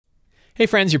Hey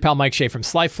friends, your pal Mike Shea from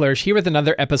Sly Flourish here with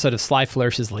another episode of Sly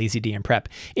Flourish's Lazy DM Prep.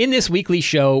 In this weekly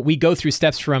show, we go through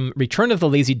steps from Return of the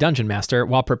Lazy Dungeon Master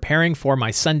while preparing for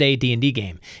my Sunday D&D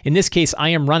game. In this case, I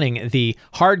am running the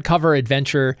hardcover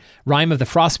adventure Rime of the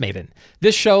Frostmaiden.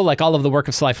 This show, like all of the work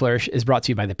of Sly Flourish, is brought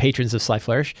to you by the patrons of Sly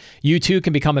Flourish. You too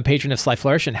can become a patron of Sly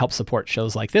Flourish and help support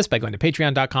shows like this by going to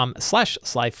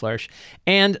patreon.com/slyflourish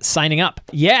and signing up.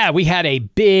 Yeah, we had a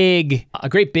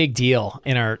great big deal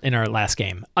in our last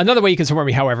game. Another way you can support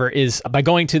me, however, is by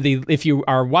going to if you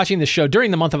are watching the show during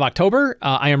the month of October,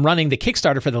 I am running the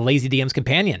Kickstarter for the Lazy DM's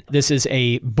Companion. This is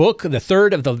a book, the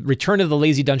third of the Return of the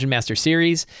Lazy Dungeon Master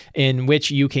series, in which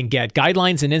you can get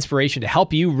guidelines and inspiration to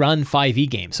help you run 5e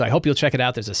games. So I hope you'll check it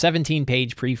out. There's a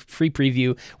 17-page free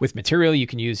preview with material you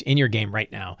can use in your game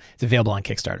right now. It's available on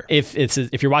Kickstarter.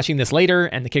 If you're watching this later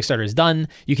and the Kickstarter is done,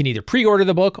 you can either pre-order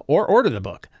the book or order the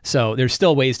book. So there's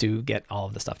still ways to get all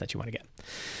of the stuff that you want to get.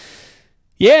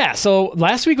 Yeah, so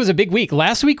last week was a big week.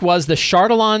 Last week was the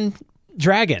Chardalyn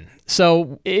dragon.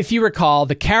 So if you recall,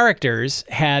 the characters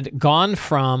had gone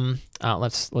from...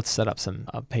 let's set up some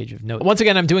page of notes. Once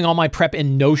again, I'm doing all my prep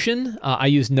in Notion. I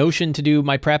use Notion to do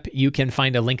my prep. You can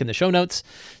find a link in the show notes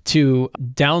to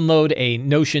download a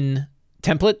Notion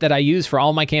template that I use for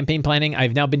all my campaign planning.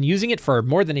 I've now been using it for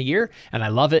more than a year, and I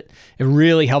love it. It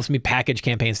really helps me package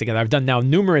campaigns together. I've done now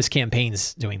numerous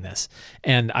campaigns doing this,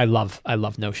 and I love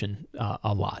Notion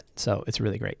a lot. So it's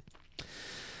really great.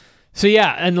 So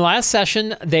yeah, in the last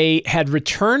session, they had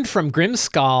returned from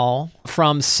Grimskull,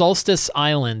 from Solstice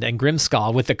Island and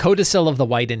Grimskull with the Codicil of the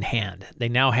White in hand. They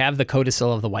now have the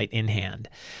Codicil of the White in hand.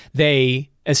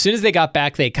 As soon as they got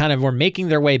back, they kind of were making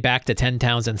their way back to Ten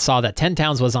Towns and saw that Ten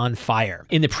Towns was on fire.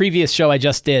 In the previous show I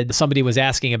just did, somebody was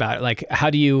asking about, like,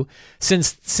 how do you,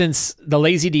 since the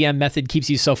lazy DM method keeps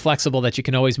you so flexible that you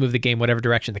can always move the game whatever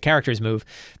direction the characters move,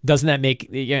 doesn't that make,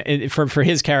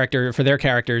 for their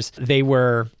characters, they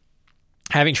were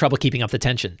having trouble keeping up the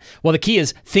tension. Well, the key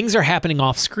is things are happening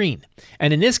off screen.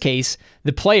 And in this case,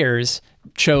 the players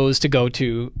chose to go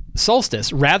to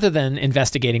Solstice rather than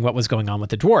investigating what was going on with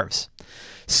the dwarves.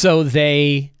 So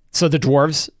the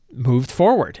dwarves moved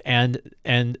forward, and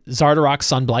Zardarok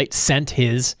Sunblight sent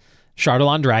his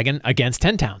Chardalyn dragon against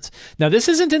Ten Towns. Now, this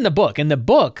isn't in the book. In the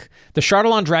book, the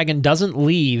Chardalyn dragon doesn't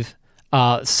leave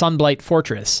Sunblight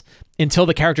Fortress until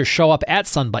the characters show up at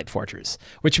Sunblight Fortress,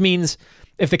 which means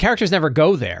if the characters never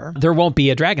go there, there won't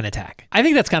be a dragon attack. I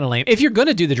think that's kind of lame. If you're going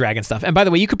to do the dragon stuff, and by the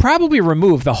way, you could probably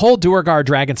remove the whole Duergar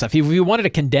dragon stuff. If you wanted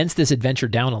to condense this adventure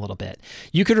down a little bit,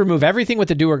 you could remove everything with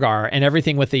the Duergar and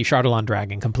everything with the Chardalyn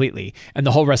dragon completely, and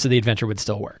the whole rest of the adventure would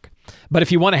still work. But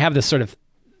if you want to have this sort of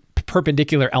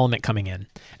perpendicular element coming in,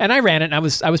 and I ran it, and I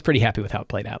was pretty happy with how it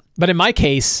played out. But in my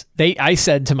case, I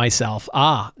said to myself,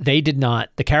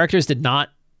 the characters did not,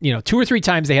 2 or 3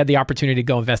 times they had the opportunity to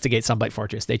go investigate Sunblight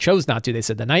Fortress. They chose not to. They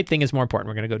said, the night thing is more important.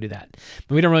 We're going to go do that.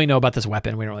 But we don't really know about this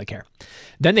weapon. We don't really care.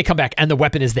 Then they come back and the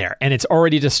weapon is there and it's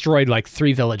already destroyed like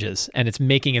 3 villages and it's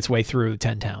making its way through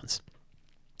 10 towns.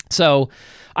 So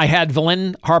I had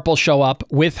Velen Harple show up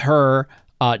with her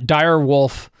undead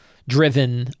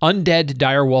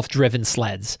direwolf-driven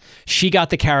sleds. She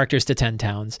got the characters to 10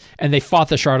 towns and they fought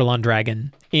the Chardalyn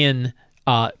dragon in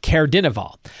Caer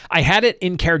Dineval. I had it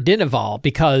in Caer Dineval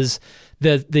because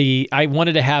I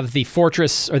wanted to have the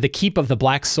fortress or the keep of the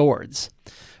Black Swords,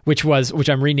 which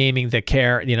I'm renaming the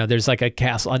Caer. There's like a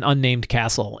castle, an unnamed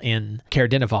castle in Caer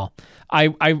Dineval.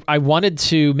 I wanted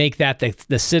to make that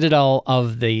the citadel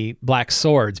of the Black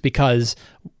Swords because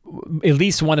at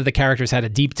least one of the characters had a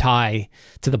deep tie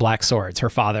to the Black Swords, her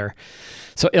father.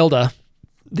 So Ilda,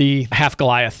 the half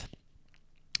Goliath,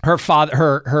 her father,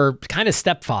 her kind of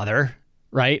stepfather,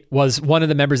 right, was one of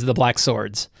the members of the Black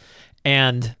Swords.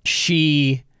 And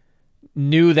she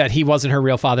knew that he wasn't her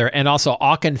real father. And also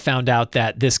Aachen found out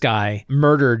that this guy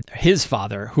murdered his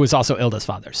father, who was also Ilda's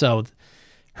father. So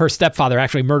her stepfather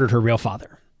actually murdered her real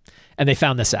father. And they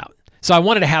found this out. So I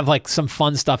wanted to have like some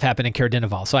fun stuff happen in Caer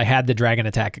Dineval. So I had the dragon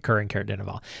attack occur in Caer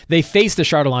Dineval. They faced the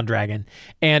Chardalyn dragon,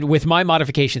 and with my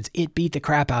modifications, it beat the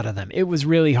crap out of them. It was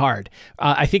really hard.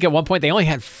 I think at one point they only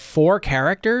had 4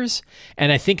 characters,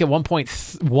 and I think at one point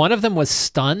one of them was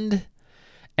stunned,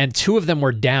 and 2 of them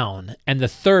were down, and the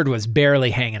third was barely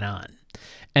hanging on.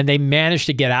 And they managed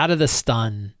to get out of the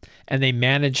stun, and they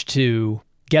managed to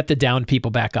get the downed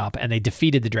people back up, and they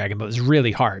defeated the dragon, but it was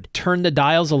really hard. Turned the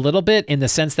dials a little bit in the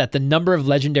sense that the number of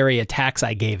legendary attacks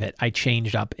I gave it, I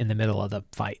changed up in the middle of the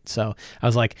fight. So I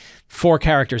was like, 4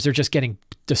 characters, they're just getting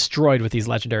destroyed with these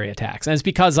legendary attacks. And it's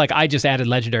because like I just added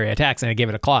legendary attacks and I gave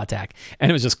it a claw attack,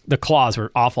 and it was just, the claws were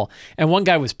awful. And one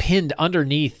guy was pinned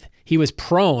underneath He was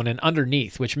prone and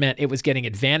underneath, which meant it was getting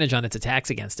advantage on its attacks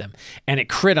against him. And it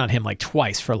crit on him like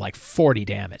twice for like 40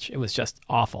 damage. It was just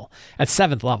awful at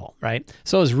 7th level, right?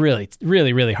 So it was really,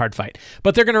 really, really hard fight.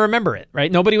 But they're going to remember it,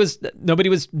 right? Nobody was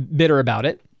bitter about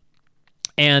it.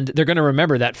 And they're going to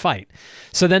remember that fight.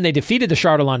 So then they defeated the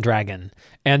Chardalyn dragon,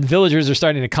 and villagers are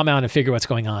starting to come out and figure what's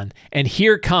going on. And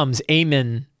here comes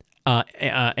Aemon,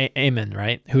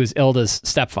 right? Who's Ilda's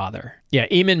stepfather. Yeah,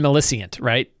 Aemon Millicent,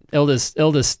 right?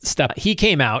 Ilda's step. He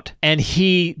came out and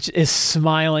he is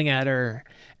smiling at her,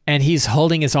 and he's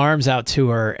holding his arms out to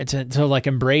her to like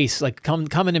embrace, like come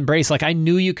and embrace. Like, I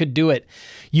knew you could do it.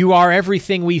 You are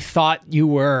everything we thought you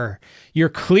were. You're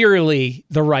clearly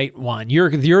the right one. You're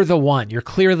the one. You're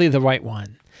clearly the right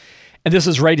one. And this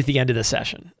was right at the end of the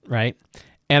session, right?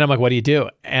 And I'm like, what do you do?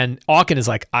 And Auken is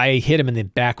like, I hit him in the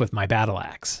back with my battle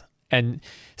axe. And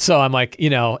so I'm like,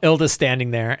 Ilda's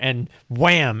standing there, and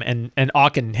wham, and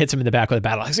Auken hits him in the back with a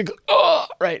battle axe. He goes, oh,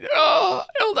 right, oh,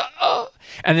 Ilda, oh.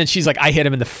 And then she's like, I hit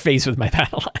him in the face with my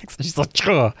battle axe. And she's like,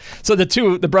 ugh. So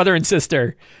the brother and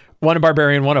sister, one a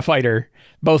barbarian, one a fighter,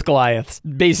 both Goliaths,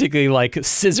 basically like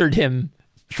scissored him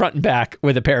front and back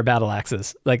with a pair of battle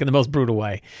axes, like in the most brutal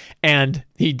way. And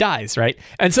he dies, right?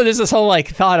 And so there's this whole like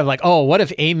thought of like, oh, what if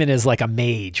Aemon is like a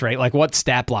mage, right? Like, what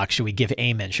stat block should we give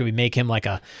Aemon? Should we make him like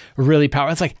a really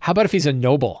powerful? It's like, how about if he's a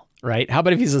noble, right? How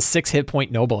about if he's a 6 hit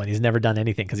point noble and he's never done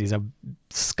anything because he's a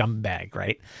scumbag,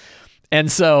 right?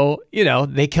 And so,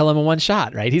 they kill him in one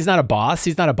shot, right? He's not a boss.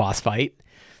 He's not a boss fight.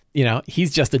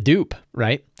 He's just a dupe,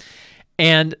 right?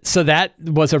 And so that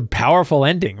was a powerful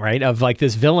ending, right? Of like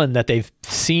this villain that they've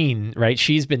seen, right?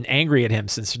 She's been angry at him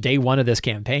since day one of this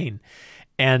campaign.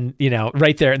 And,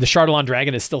 right there, the Chardalyn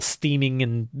dragon is still steaming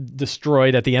and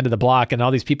destroyed at the end of the block, and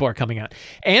all these people are coming out.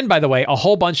 And by the way, a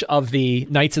whole bunch of the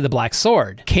Knights of the Black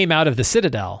Sword came out of the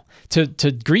Citadel to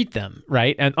greet them,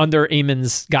 right? And under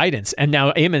Aemon's guidance. And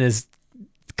now Aemon is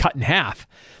cut in half,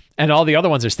 and all the other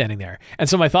ones are standing there. And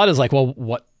so my thought is like, well,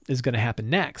 what is going to happen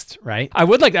next, right? I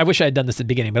wish I had done this at the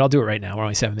beginning, but I'll do it right now. We're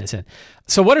only 7 minutes in.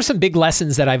 So what are some big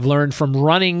lessons that I've learned from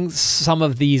running some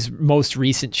of these most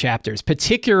recent chapters,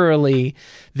 particularly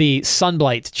the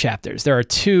Sunblight chapters? There are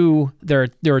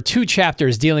two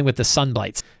chapters dealing with the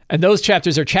Sunblights. And those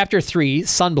chapters are chapter 3,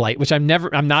 Sunblight, which I'm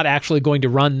not actually going to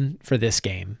run for this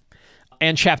game,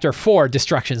 and chapter 4,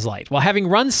 Destruction's Light. Well, having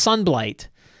run Sunblight,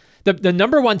 the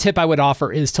number one tip I would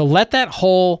offer is to let that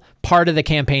whole part of the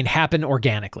campaign happen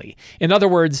organically. In other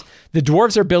words, the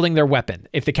dwarves are building their weapon.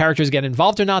 If the characters get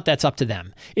involved or not, that's up to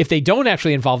them. If they don't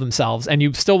actually involve themselves and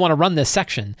you still want to run this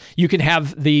section, you can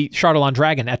have the Chardalyn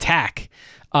dragon attack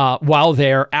while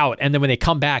they're out. And then when they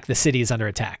come back, the city is under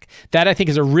attack. That, I think,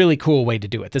 is a really cool way to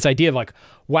do it. This idea of like,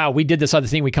 wow, we did this other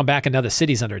thing, we come back and now the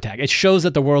city's under attack. It shows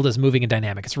that the world is moving and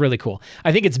dynamic. It's really cool.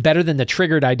 I think it's better than the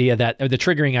triggering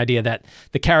idea that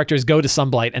the characters go to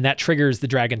Sunblight and that triggers the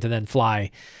dragon to then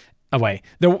fly away.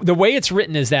 The way it's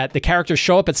written is that the characters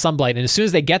show up at Sunblight, and as soon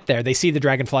as they get there, they see the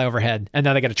dragon fly overhead, and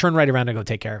now they got to turn right around and go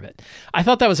take care of it. I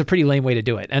thought that was a pretty lame way to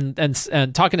do it. And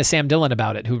talking to Sam Dillon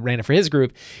about it, who ran it for his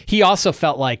group, he also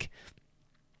felt like,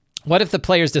 what if the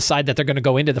players decide that they're going to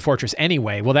go into the fortress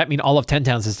anyway? Will that mean all of 10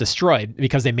 Towns is destroyed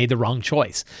because they made the wrong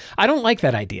choice? I don't like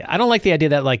that idea. I don't like the idea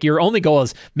that like your only goal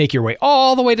is make your way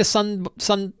all the way to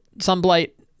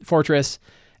Sunblight Fortress,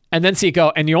 and then see it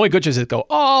go, and your only good choice is go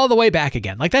all the way back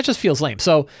again. Like, that just feels lame.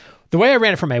 So the way I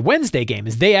ran it for my Wednesday game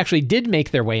is they actually did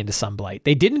make their way into Sunblight.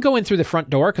 They didn't go in through the front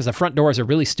door because the front door is a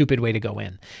really stupid way to go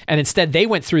in. And instead they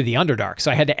went through the Underdark. So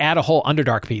I had to add a whole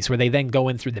Underdark piece where they then go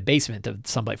in through the basement of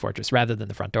Sunblight Fortress rather than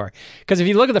the front door. Because if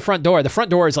you look at the front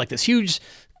door is like this huge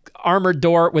armored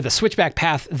door with a switchback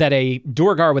path that a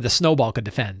Duergar with a snowball could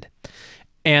defend.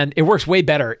 And it works way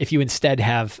better if you instead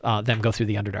have them go through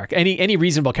the Underdark. Any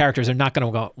reasonable characters are not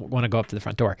going to want to go up to the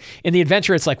front door. In the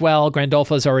adventure, it's like, well,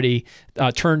 Grandolpha's already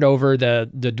turned over the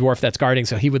dwarf that's guarding,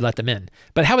 so he would let them in.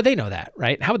 But how would they know that,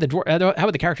 right? How would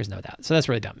the characters know that? So that's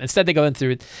really dumb. Instead, they go in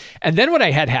through it. And then what I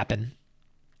had happen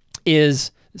is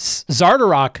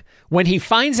Zardarok, when he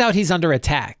finds out he's under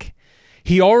attack,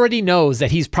 he already knows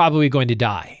that he's probably going to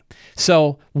die.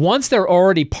 So once they're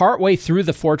already partway through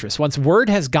the fortress, once word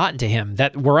has gotten to him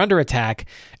that we're under attack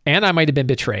and I might have been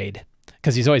betrayed,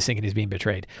 because he's always thinking he's being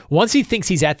betrayed. Once he thinks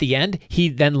he's at the end, he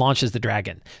then launches the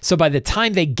dragon. So by the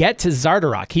time they get to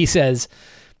Zardarok, he says,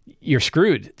 you're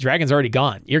screwed. The dragon's already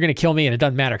gone. You're going to kill me and it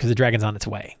doesn't matter because the dragon's on its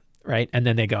way. right? And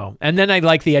then they go. And then I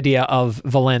like the idea of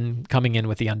Valen coming in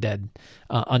with the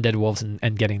undead wolves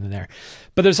and getting them there.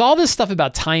 But there's all this stuff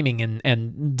about timing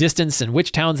and distance and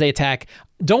which towns they attack.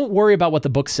 Don't worry about what the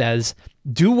book says.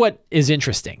 Do what is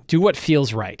interesting. Do what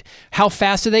feels right. How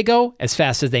fast do they go? As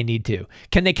fast as they need to.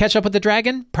 Can they catch up with the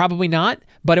dragon? Probably not,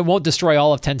 but it won't destroy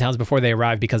all of 10 towns before they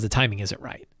arrive because the timing isn't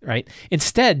right?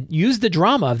 Instead, use the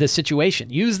drama of this situation.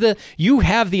 You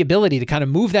have the ability to kind of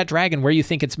move that dragon where you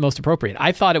think it's most appropriate.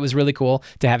 I thought it was really cool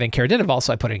to have in Caer Dineval,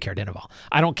 so I put it in Caer Dineval.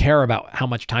 I don't care about how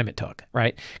much time it took,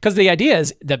 right? Because the idea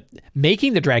is that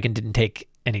making the dragon didn't take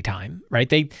any time, right?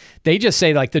 They just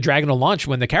say like the dragon will launch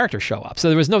when the characters show up. So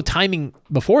there was no timing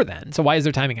before then. So why is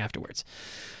there timing afterwards?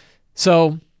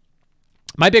 So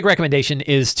my big recommendation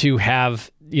is to have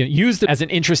use it as an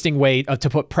interesting way to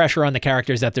put pressure on the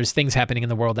characters that there's things happening in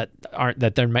the world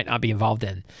that they might not be involved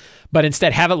in, but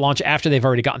instead have it launch after they've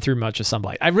already gotten through much of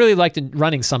Sunblight. I really liked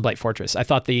running Sunblight Fortress. I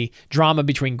thought the drama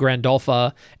between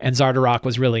Grandolpha and Zardarok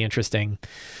was really interesting.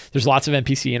 There's lots of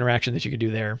NPC interaction that you could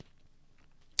do there.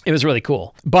 It was really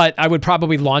cool, but I would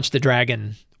probably launch the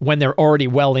dragon when they're already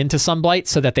well into Sunblight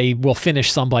so that they will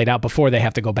finish Sunblight out before they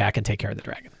have to go back and take care of the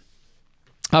dragon.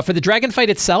 For the dragon fight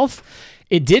itself,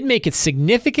 it did make it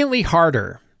significantly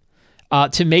harder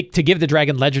to give the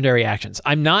dragon legendary actions.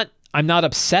 I'm not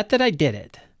upset that I did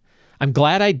it. I'm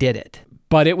glad I did it,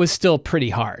 but it was still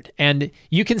pretty hard. And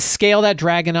you can scale that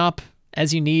dragon up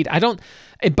as you need.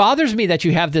 It bothers me that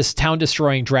you have this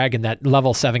town-destroying dragon that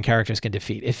level 7 characters can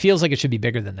defeat. It feels like it should be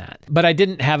bigger than that. But I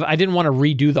didn't want to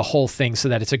redo the whole thing so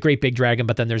that it's a great big dragon,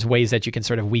 but then there's ways that you can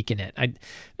sort of weaken it.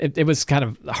 It was kind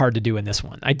of hard to do in this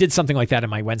one. I did something like that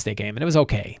in my Wednesday game, and it was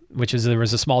okay, which is there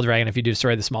was a small dragon. If you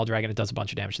destroy the small dragon, it does a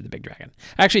bunch of damage to the big dragon.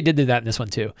 I actually did do that in this one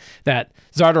too, that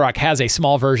Zardarok has a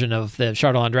small version of the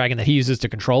Chardalyn dragon that he uses to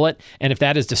control it, and if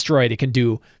that is destroyed, it can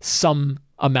do some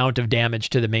amount of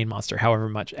damage to the main monster, however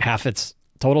much, half its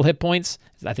total hit points.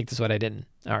 I think that's what I did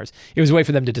in ours. It was a way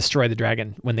for them to destroy the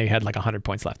dragon when they had like 100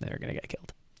 points left and they were going to get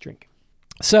killed. Drink.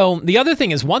 So the other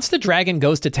thing is once the dragon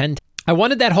goes to 10, I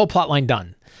wanted that whole plot line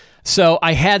done. So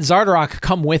I had Zardarok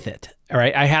come with it. All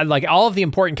right. I had like all of the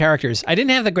important characters. I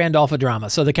didn't have the Grandolpha drama,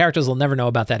 so the characters will never know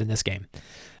about that in this game.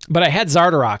 But I had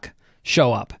Zardarok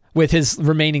show up with his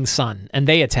remaining son and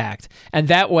they attacked. And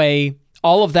that way,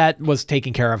 all of that was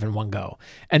taken care of in one go.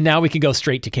 And now we can go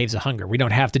straight to Caves of Hunger. We don't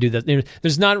have to do that.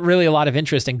 There's not really a lot of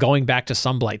interest in going back to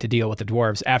Sunblight to deal with the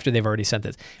dwarves after they've already sent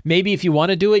this. Maybe if you want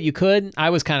to do it, you could.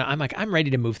 I'm ready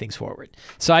to move things forward.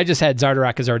 So I just had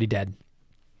Zardarok is already dead.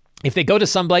 If they go to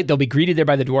Sunblight, they'll be greeted there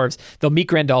by the dwarves. They'll meet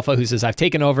Grandolpha, who says, I've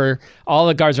taken over. All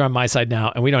the guards are on my side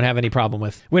now, and we don't have any problem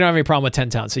with 10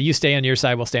 towns. So you stay on your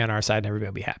side, we'll stay on our side, and everybody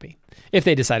will be happy. If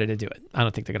they decided to do it. I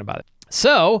don't think they're going to bother.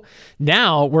 So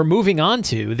now we're moving on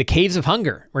to the Caves of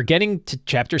Hunger. We're getting to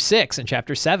chapter 6 and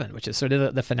chapter 7, which is sort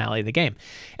of the finale of the game.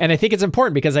 And I think it's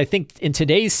important because I think in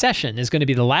today's session is going to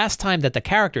be the last time that the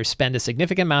characters spend a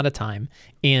significant amount of time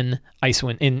in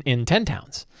Icewind, in 10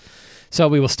 towns. So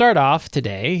we will start off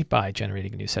today by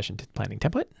generating a new session planning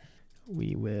template.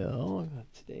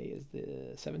 Today is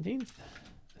the 17th.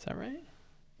 Is that right?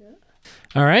 Yeah.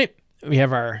 All right. We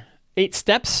have our 8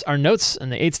 steps, our notes and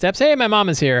the 8 steps. Hey, my mom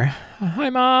is here. Hi,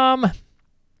 Mom.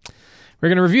 We're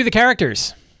going to review the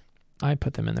characters. I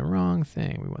put them in the wrong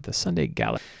thing. We want the Sunday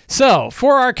Gala. So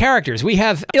for our characters, we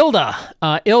have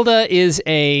Ilda. Ilda is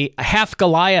a half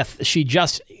Goliath. She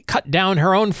just cut down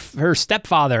her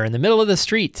stepfather in the middle of the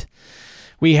street.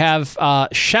 We have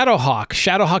Shadowhawk.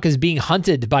 Shadowhawk is being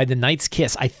hunted by the Knight's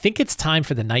Kiss. I think it's time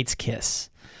for the Knight's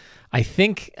Kiss. I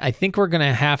think we're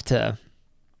gonna have to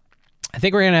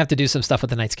do some stuff with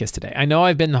the Knight's Kiss today. I know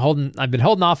I've been holding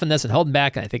off on this and holding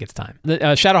back, and I think it's time. The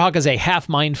Shadowhawk is a half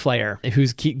Mind Flayer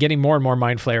who's getting more and more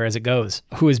Mind Flayer as it goes,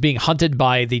 who is being hunted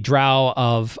by the Drow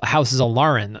of House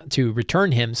Zalarin to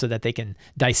return him so that they can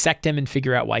dissect him and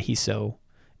figure out why he's so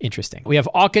interesting. We have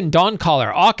Auken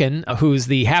Dawncaller. Auken, who's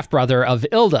the half-brother of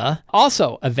Ilda,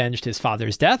 also avenged his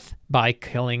father's death by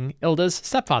killing Ilda's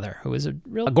stepfather, who is a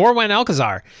real... Gorwan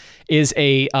Alcazar is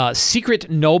a secret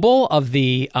noble of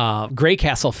the Grey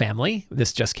Castle family.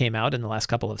 This just came out in the last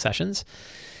couple of sessions.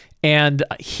 And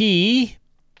he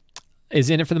is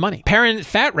in it for the money. Perrin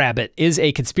Fat Rabbit is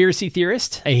a conspiracy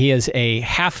theorist. He is a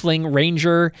halfling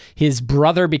ranger. His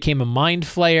brother became a mind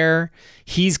flayer.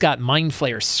 He's got mind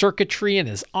flayer circuitry in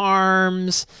his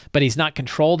arms, but he's not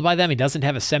controlled by them. He doesn't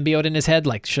have a symbiote in his head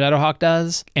like Shadowhawk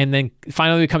does. And then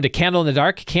finally we come to Candle in the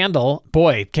Dark.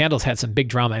 Candle's had some big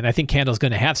drama, and I think Candle's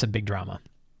going to have some big drama.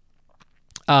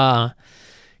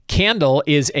 Candle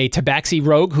is a Tabaxi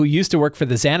rogue who used to work for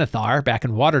the Xanathar back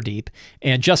in Waterdeep,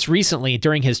 and just recently,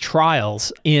 during his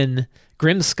trials in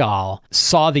Grimskull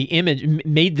saw the image,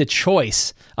 made the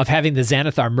choice of having the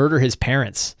Xanathar murder his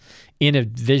parents in a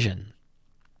vision.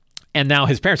 And now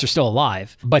his parents are still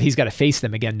alive, but he's got to face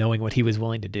them again, knowing what he was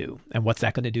willing to do and what's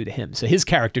that going to do to him. So his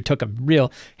character took a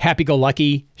real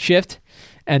happy-go-lucky shift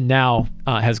and now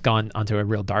has gone onto a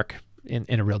real dark, in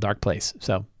a real dark place.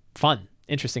 So fun,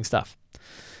 interesting stuff.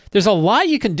 There's a lot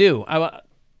you can do.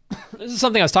 This is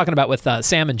something I was talking about with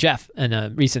Sam and Jeff in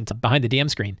a recent Behind the DM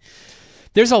screen.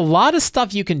 There's a lot of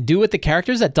stuff you can do with the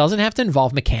characters that doesn't have to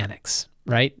involve mechanics,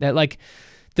 right? That like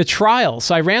the trials.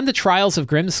 So I ran the trials of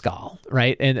Grimskull,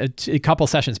 right? And a couple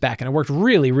sessions back, and it worked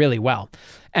really, really well.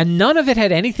 And none of it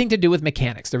had anything to do with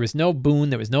mechanics. There was no boon,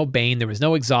 there was no bane, there was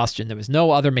no exhaustion, there was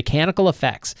no other mechanical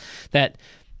effects. That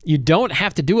you don't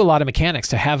have to do a lot of mechanics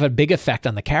to have a big effect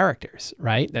on the characters,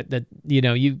 right? That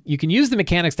you can use the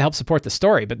mechanics to help support the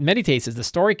story, but in many cases the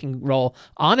story can roll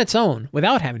on its own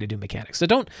without having to do mechanics. So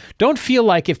don't feel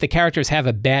like if the characters have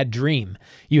a bad dream,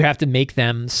 you have to make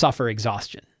them suffer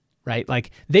exhaustion, right?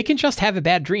 Like they can just have a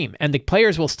bad dream and the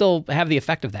players will still have the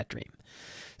effect of that dream.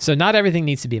 So not everything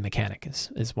needs to be a mechanic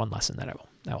is one lesson that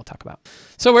I will talk about.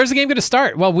 So where's the game going to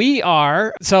start? Well,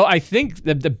 I think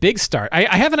the big start,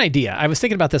 I have an idea. I was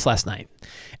thinking about this last night.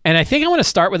 And I think I want to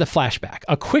start with a flashback,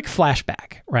 a quick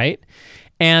flashback, right?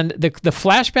 And the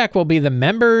flashback will be the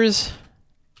members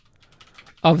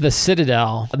of the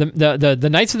Citadel, the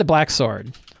Knights of the Black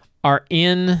Sword are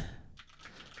in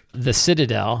the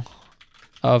Citadel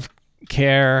of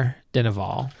Caer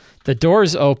Dineval. The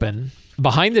doors open.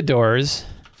 Behind the doors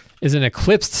is an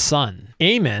eclipsed sun.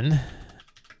 Aemon,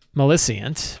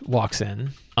 Maleficent, walks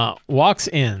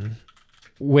in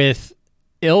with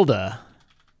Ilda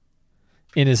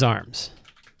in his arms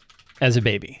as a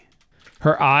baby.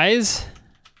 Her eyes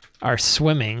are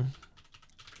swimming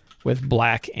with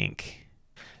black ink.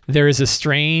 There is a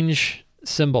strange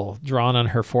symbol drawn on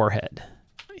her forehead.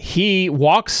 He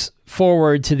walks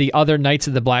forward to the other Knights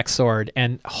of the Black Sword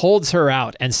and holds her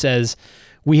out and says,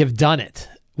 "We have done it.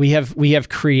 We have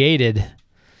created,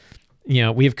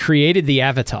 we have created the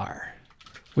Avatar.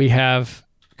 We have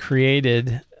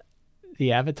created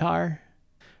the Avatar.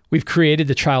 We've created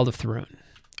the Child of Thrune,"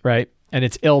 right? And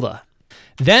it's Ilda.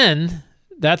 Then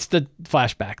that's the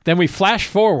flashback. Then we flash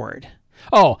forward.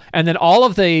 Oh, and then all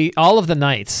of the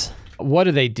knights, what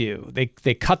do?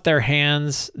 They cut their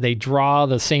hands. They draw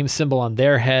the same symbol on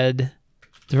their head.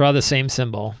 Draw the same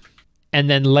symbol, and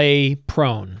then lay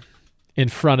prone in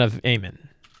front of Aemon,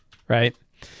 right?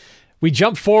 We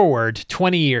jump forward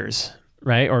 20 years,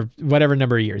 right? Or whatever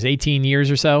number of years, 18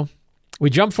 years or so. We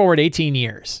jump forward 18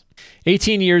 years.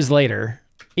 18 years later,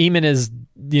 Aemon is,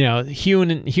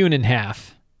 hewn in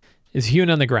half, is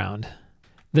hewn on the ground.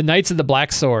 The Knights of the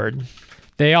Black Sword,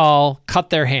 they all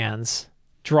cut their hands,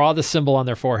 draw the symbol on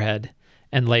their forehead,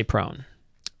 and lay prone,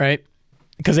 right?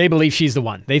 Because they believe she's the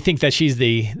one. They think that she's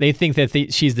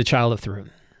the Child of Thrune,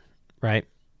 right?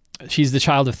 She's the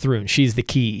Child of Thrune. She's the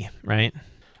key, right?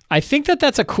 I think that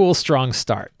that's a cool, strong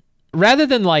start. Rather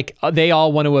than like they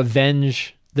all want to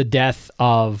avenge the death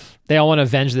of, I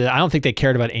don't think they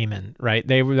cared about Aemon, right?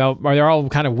 They're all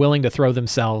kind of willing to throw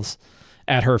themselves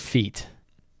at her feet.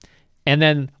 And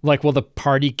then like, will the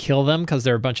party kill them because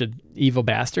they're a bunch of evil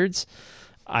bastards?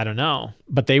 I don't know.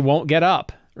 But they won't get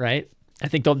up, right? I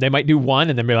think they might do one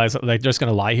and then realize like, they're just going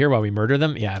to lie here while we murder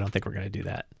them. Yeah, I don't think we're going to do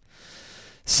that.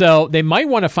 So they might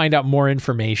want to find out more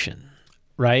information,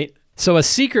 right? So a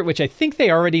secret, which I think they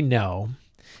already know,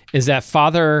 is that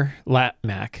Father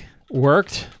Latmac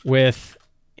worked with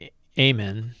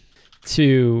Aemon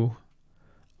to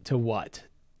what?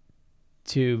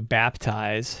 To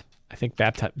baptize. I think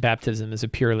baptism is a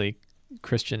purely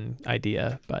Christian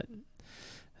idea, but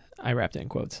I wrapped it in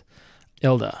quotes.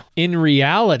 Ilda. In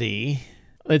reality,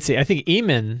 let's see, I think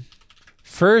Aemon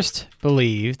first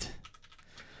believed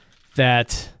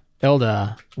that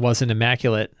Ilda was an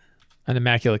immaculate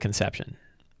conception,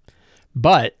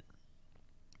 but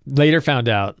later found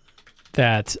out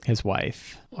that his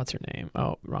wife, what's her name?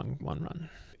 Oh, wrong one.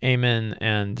 Aemon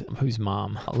and whose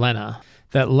mom? Lena.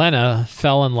 That Lena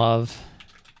fell in love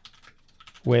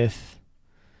with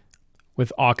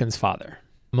Auchen's father.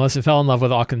 Melissa fell in love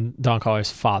with Auchen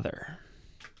Dawncaller's father.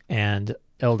 And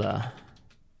Ilda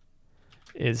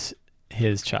is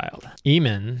his child.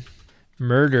 Aemon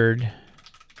murdered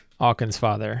Auchen's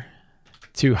father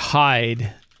to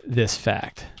hide this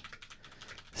fact.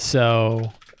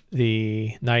 So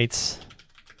the Knights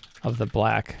of the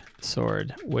Black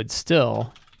Sword would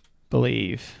still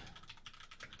believe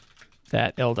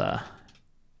that Ilda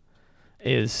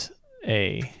is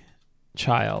a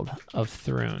child of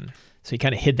Thrune. So he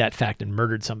kind of hid that fact and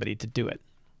murdered somebody to do it.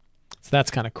 So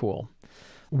that's kind of cool.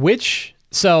 Which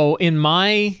So in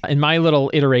my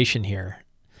little iteration here,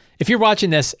 if you're watching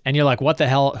this and you're like, what the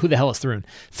hell? Who the hell is Thrun?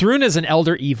 Thrun is an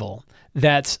elder evil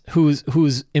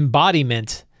whose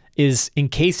embodiment is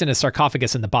encased in a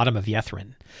sarcophagus in the bottom of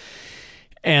Ythryn,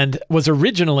 and was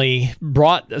originally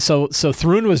brought. So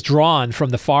Thrun was drawn from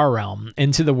the far realm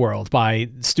into the world by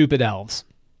stupid elves.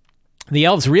 The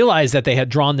elves realized that they had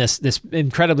drawn this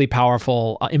incredibly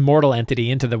powerful immortal entity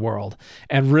into the world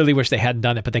and really wish they hadn't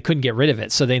done it, but they couldn't get rid of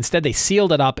it. So they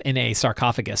sealed it up in a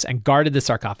sarcophagus and guarded the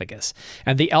sarcophagus.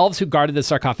 And the elves who guarded the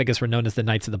sarcophagus were known as the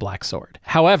Knights of the Black Sword.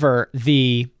 However,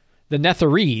 the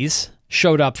Netherese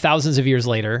showed up thousands of years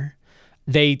later.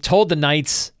 They told the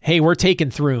knights, hey, we're taking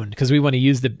Thrun because we want to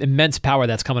use the immense power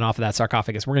that's coming off of that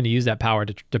sarcophagus. We're going to use that power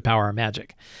to power our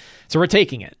magic. So we're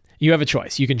taking it. You have a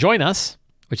choice. You can join us,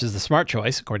 which is the smart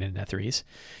choice, according to Netherese.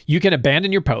 You can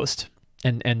abandon your post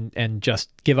and just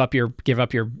give up your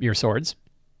swords,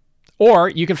 or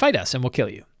you can fight us and we'll kill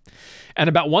you. And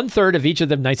about 1/3 of each of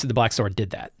the Knights of the Black Sword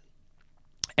did that.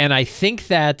 And I think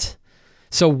that,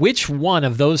 so which one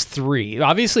of those three,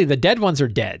 obviously the dead ones are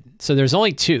dead. So there's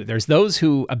only two. There's those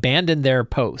who abandoned their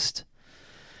post,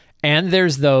 and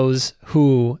there's those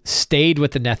who stayed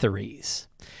with the Netherese.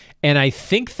 And I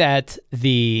think that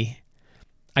the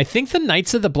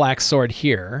Knights of the Black Sword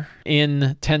here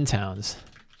in 10 Towns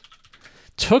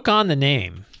took on the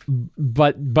name,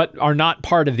 but are not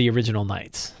part of the original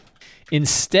Knights.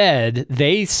 Instead,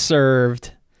 they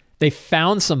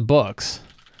found some books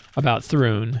about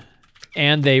Thrun,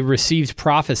 and they received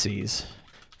prophecies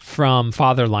from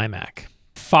Father Limac.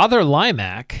 Father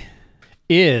Limac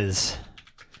is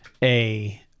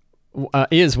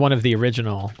one of the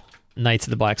original Knights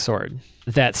of the Black Sword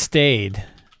that stayed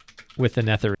with the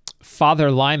Nether. Father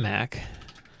Limac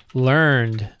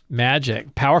learned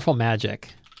magic, powerful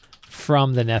magic,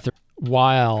 from the Nether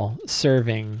while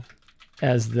serving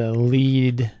as the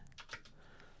lead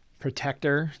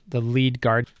protector, the lead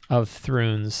guard of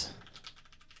Thrun's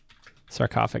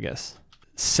sarcophagus.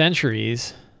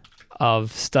 Centuries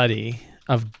of study,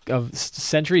 of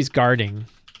centuries guarding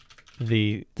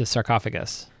the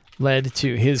sarcophagus led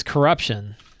to his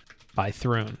corruption by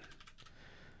Thrun,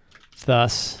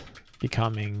 thus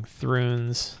becoming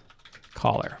Thrun's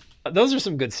caller. Those are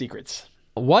some good secrets.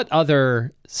 What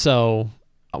other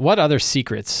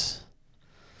secrets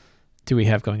do we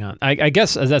have going on? I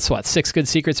guess that's what, 6 good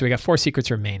secrets? So we got 4 secrets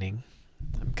remaining.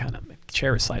 My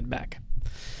chair is sliding back.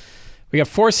 We got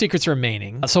 4 secrets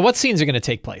remaining. So what scenes are going to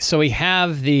take place? So we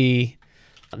have the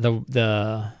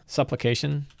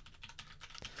supplication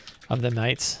of the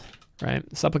knights, right?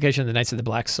 Supplication of the Knights of the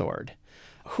Black Sword.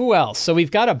 Who else? So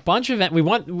we've got a bunch of we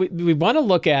want to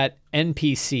look at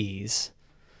NPCs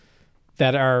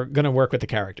that are going to work with the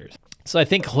characters. So I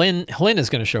think Hlyn is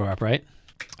going to show up, right?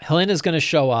 Hlyn is going to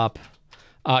show up.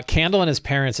 Candle and his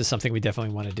parents is something we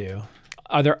definitely want to do.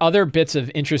 Are there other bits of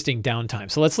interesting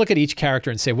downtime? So let's look at each character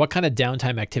and say, what kind of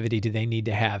downtime activity do they need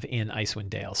to have in Icewind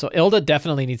Dale? So Ilda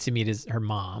definitely needs to meet her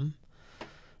mom,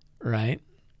 right?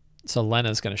 So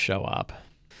Lena's going to show up.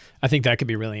 I think that could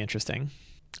be really interesting.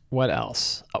 What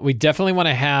else? We definitely want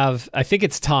to have, I think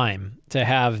it's time to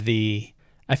have the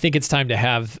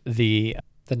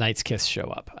Knight's Kiss show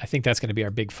up. I think that's going to be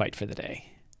our big fight for the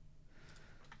day.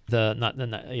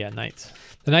 Knights.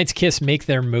 The Knight's Kiss make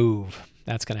their move.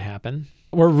 That's going to happen.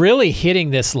 We're really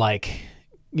hitting this,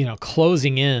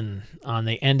 closing in on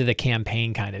the end of the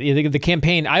campaign, kind of. The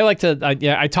campaign,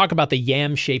 I talk about the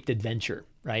yam-shaped adventure,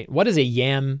 right? What is a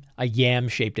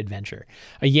yam-shaped adventure?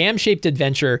 A yam-shaped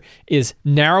adventure is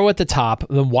narrow at the top,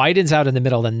 then widens out in the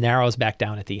middle, then narrows back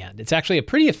down at the end. It's actually a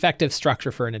pretty effective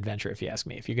structure for an adventure, if you ask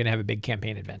me, if you're going to have a big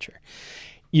campaign adventure.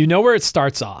 You know where it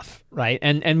starts off, right?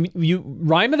 And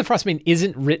Rime of the Frostmaiden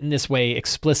isn't written this way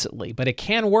explicitly, but it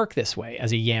can work this way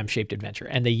as a yam-shaped adventure.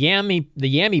 And the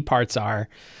yammy parts are,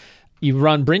 you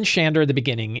run Bryn Shander at the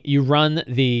beginning. You run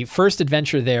the first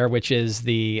adventure there, which is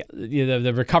the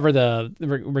recover the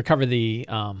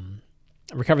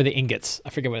ingots. I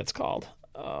forget what it's called.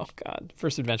 Oh God,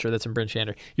 first adventure that's in Bryn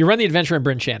Shander. You run the adventure in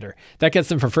Bryn Shander. That gets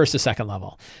them from 1st to 2nd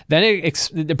level. Then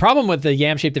the problem with the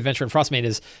yam-shaped adventure in Frostmaiden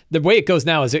is the way it goes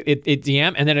now is it's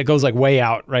yam, and then it goes way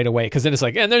out right away, because then it's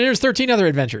and then there's 13 other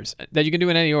adventures that you can do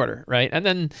in any order, right? And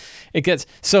then it gets,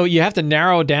 so you have to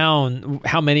narrow down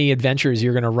how many adventures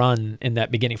you're going to run in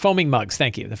that beginning. Foaming Mugs,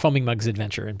 thank you. The Foaming Mugs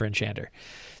adventure in Bryn Shander.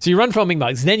 So you run Foaming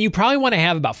Mugs. Then you probably want to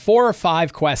have about 4 or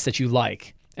 5 quests that you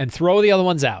like, and throw the other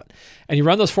ones out. And you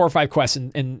run those 4 or 5 quests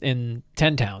in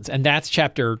 10 Towns, and that's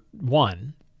chapter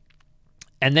 1.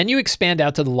 And then you expand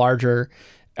out to the larger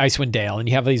Icewind Dale, and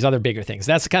you have these other bigger things.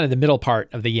 That's kind of the middle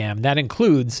part of the yam. That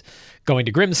includes going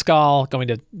to Grimskull, going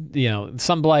to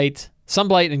Sunblight,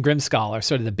 Sunblight and Grimskull are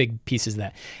sort of the big pieces of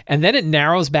that. And then it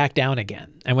narrows back down again.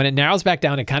 And when it narrows back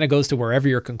down, it kind of goes to wherever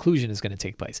your conclusion is going to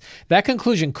take place. That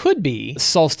conclusion could be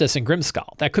Solstice and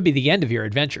Grimskull. That could be the end of your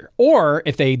adventure. Or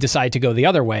if they decide to go the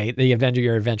other way, the end of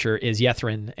your adventure is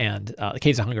Yethrin and the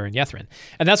Caves of Hunger and Yethrin.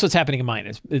 And that's what's happening in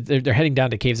mine. They're heading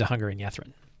down to Caves of Hunger and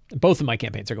Yethrin. Both of my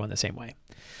campaigns are going the same way.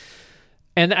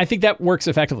 And I think that works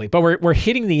effectively. But we're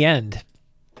hitting the end.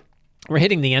 We're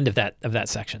hitting the end of that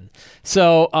section.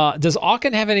 So does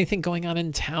Aachen have anything going on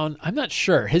in town? I'm not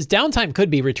sure. His downtime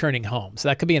could be returning home. So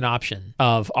that could be an option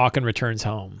of Aachen returns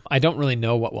home. I don't really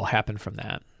know what will happen from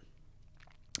that.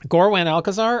 Gorwan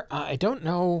Alcazar, I don't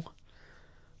know.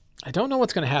 I don't know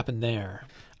what's going to happen there.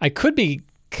 I could be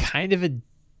kind of a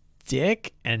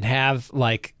dick and have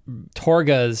like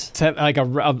Torga's, like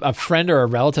a friend or a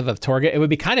relative of Torga. It would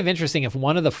be kind of interesting if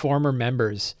one of the former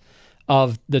members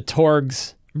of the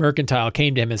Torg's Mercantile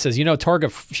came to him and says, you know, Torga,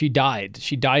 she died.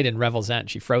 She died in Revel's End.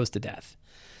 She froze to death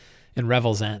in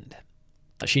Revel's End.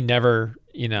 She never,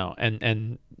 you know,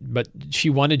 but she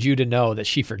wanted you to know that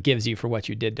she forgives you for what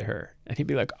you did to her. And he'd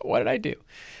be like, what did I do?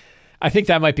 I think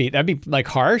that'd be like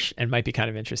harsh and might be kind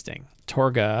of interesting.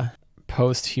 Torga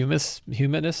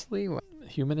humanistly.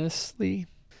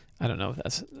 I don't know if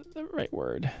that's the right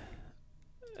word.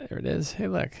 There it is. Hey,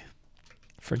 look,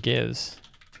 forgives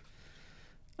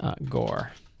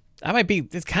Gore. That might be,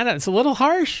 it's a little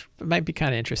harsh, but might be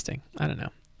kind of interesting. I don't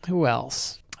know. Who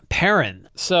else? Perrin.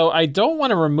 So I don't want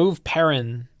to remove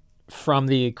Perrin from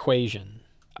the equation,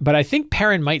 but I think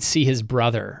Perrin might see his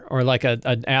brother or like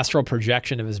an astral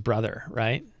projection of his brother,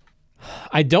 right?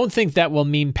 I don't think that will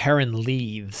mean Perrin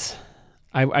leaves.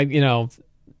 We'll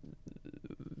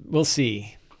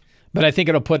see. But I think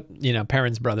it'll put,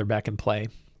 Perrin's brother back in play.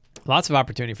 Lots of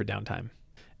opportunity for downtime.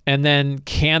 And then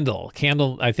Candle,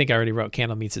 I think I already wrote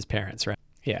Candle meets his parents, right?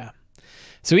 Yeah.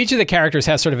 So each of the characters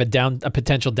has sort of a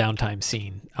potential downtime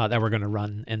scene that we're going to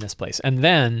run in this place. And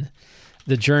then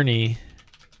the journey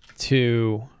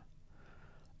to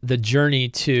the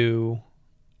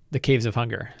Caves of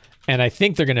Hunger. And I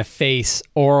think they're going to face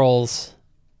Aural's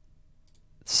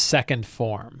second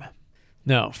form.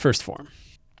 No, first form.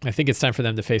 I think it's time for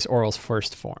them to face Aural's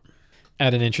first form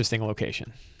at an interesting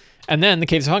location. And then the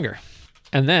Caves of Hunger.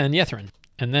 And then Yethrin,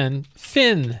 and then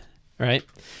Finn, right?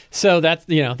 So that's,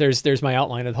 there's my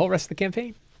outline of the whole rest of the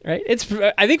campaign, right?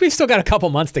 I think we've still got a couple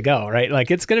months to go, right? Like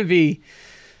it's going to be,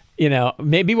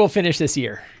 maybe we'll finish this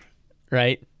year,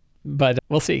 right? But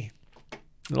we'll see.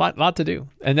 A lot to do.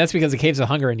 And that's because the Caves of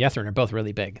Hunger and Yethrin are both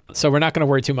really big. So we're not going to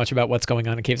worry too much about what's going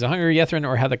on in Caves of Hunger or Yethrin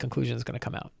or how the conclusion is going to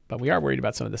come out. But we are worried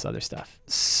about some of this other stuff.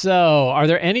 So are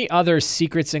there any other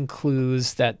secrets and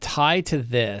clues that tie to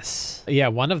this? Yeah,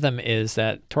 one of them is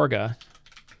that Torga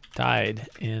died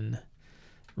in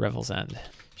Revel's End.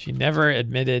 She never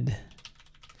admitted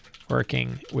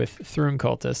working with Thrun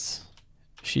cultists.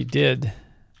 She did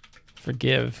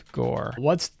forgive Gore.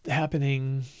 What's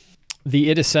happening?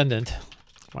 The Ascendant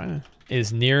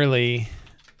is nearly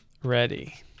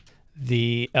ready.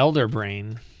 The Elder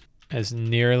Brain is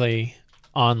nearly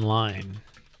online.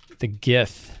 The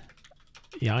Gith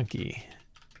Yankee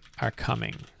are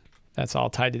coming. That's all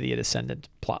tied to the Ascendant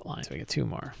plotline. So we get two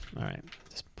more. All right.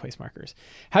 Just place markers.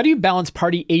 How do you balance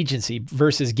party agency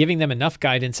versus giving them enough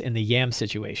guidance in the Yam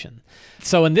situation?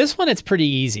 So in this one, it's pretty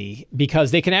easy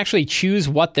because they can actually choose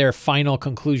what their final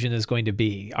conclusion is going to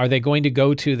be. Are they going to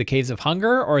go to the Caves of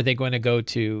Hunger or are they going to go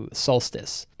to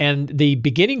Solstice? And the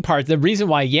beginning part, the reason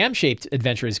why Yam-shaped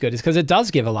adventure is good is because it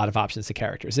does give a lot of options to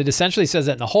characters. It essentially says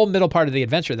that in the whole middle part of the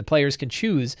adventure, the players can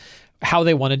choose how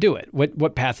they want to do it.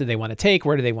 What path do they want to take?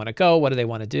 Where do they want to go? What do they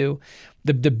want to do?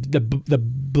 The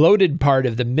bloated part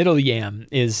of the middle Yam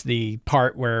is the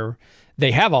part where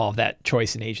they have all of that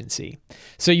choice and agency.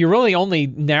 So you're really only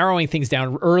narrowing things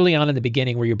down early on in the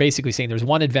beginning where you're basically saying there's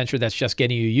one adventure that's just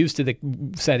getting you used to the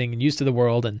setting and used to the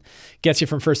world and gets you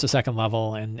from first to second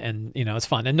level and it's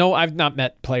fun. And no, I've not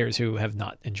met players who have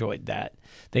not enjoyed that.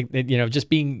 They just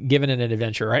being given an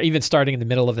adventure or even starting in the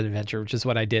middle of an adventure, which is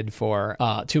what I did for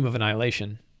Tomb of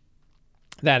Annihilation.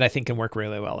 That I think can work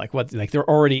really well. Like they're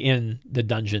already in the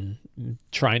dungeon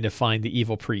trying to find the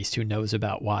evil priest who knows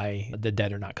about why the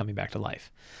dead are not coming back to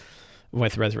life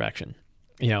with resurrection.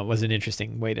 It was an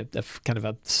interesting way to kind of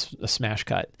a smash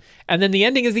cut. And then the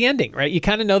ending is the ending, right? You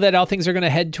kind of know that all things are going to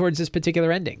head towards this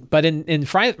particular ending. But in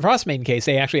Frostmaiden case,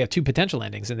 they actually have two potential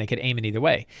endings and they could aim in either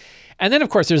way. And then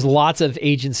of course there's lots of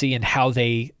agency in how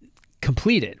they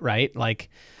complete it, right?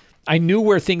 Like I knew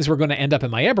where things were going to end up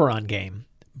in my Eberron game.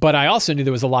 But I also knew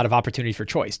there was a lot of opportunity for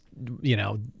choice. What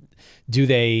do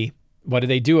they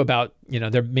do about,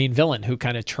 their main villain who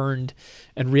kind of turned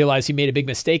and realized he made a big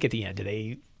mistake at the end? Do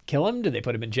they kill him? Do they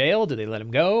put him in jail? Do they let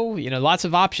him go? Lots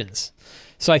of options.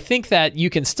 So I think that you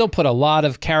can still put a lot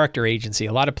of character agency,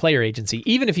 a lot of player agency,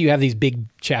 even if you have these big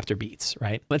chapter beats,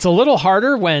 right? It's a little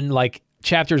harder when like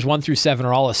chapters 1 through 7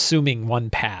 are all assuming one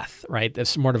path, right?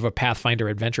 That's more of a Pathfinder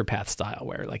adventure path style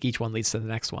where like each one leads to the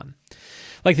next one.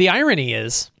 Like the irony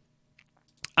is,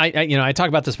 I talked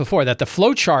about this before, that the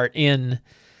flowchart in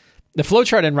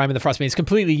Rime of the Frostmaiden is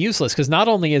completely useless because not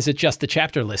only is it just the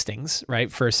chapter listings,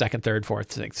 right? First, second, third,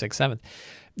 fourth, sixth, seventh.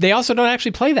 They also don't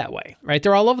actually play that way, right?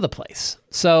 They're all over the place.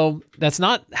 So that's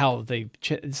not how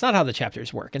it's not how the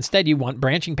chapters work. Instead, you want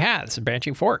branching paths and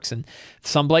branching forks, and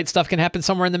Sunblight stuff can happen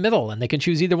somewhere in the middle, and they can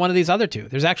choose either one of these other two.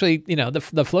 There's actually, the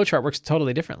flowchart works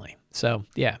totally differently. So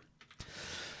yeah.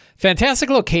 Fantastic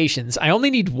locations. I only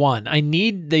need one. I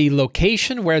need the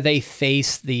location where they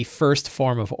face the first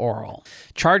form of Oral.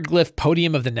 Charred Glyph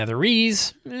Podium of the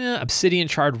Netherese. Obsidian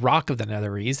Charred Rock of the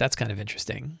Netherese. That's kind of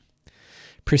interesting.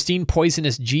 Pristine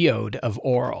Poisonous Geode of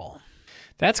Oral.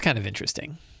 That's kind of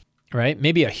interesting, right?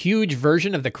 Maybe a huge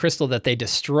version of the crystal that they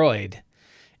destroyed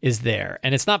is there.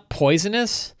 And it's not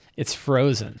poisonous, it's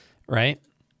frozen, right?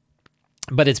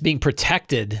 But it's being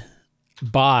protected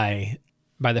by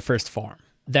the first form.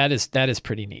 That is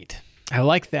pretty neat. I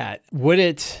like that.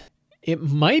 It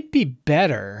might be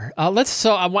better.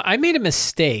 I made a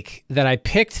mistake that I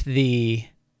picked the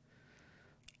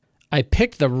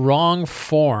wrong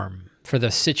form for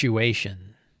the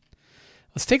situation.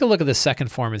 Let's take a look at the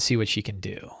second form and see what she can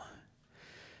do.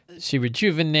 She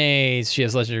rejuvenates. She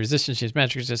has legendary resistance. She has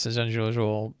magic resistance.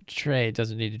 Unusual trait.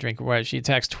 Doesn't need to drink water. She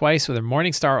attacks twice with her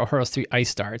Morning Star or hurls 3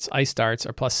 ice darts. Ice darts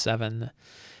are +7.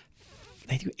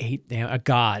 They do 8 damage. A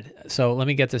god. So let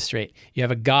me get this straight. You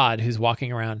have a god who's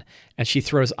walking around and she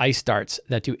throws ice darts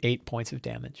that do 8 points of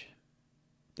damage.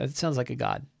 That sounds like a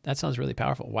god. That sounds really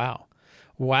powerful.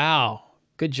 Wow.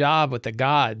 Good job with the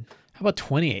god. How about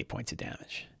 28 points of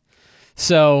damage?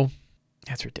 So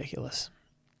that's ridiculous.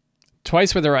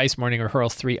 Twice with her Ice Morning or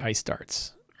hurls 3 ice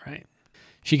darts, right?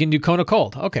 She can do Cone of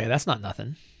Cold. Okay, that's not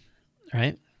nothing,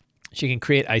 right? She can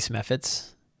create ice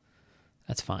methods.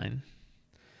 That's fine.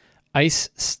 Ice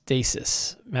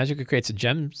Stasis. Magically creates a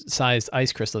gem-sized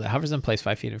ice crystal that hovers in place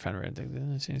 5 feet in front of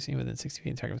her. Seen within 60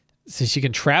 feet. So she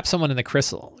can trap someone in the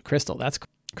crystal. That's cool.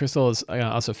 Crystal is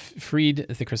also freed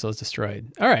if the crystal is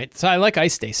destroyed. All right, so I like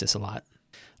Ice Stasis a lot.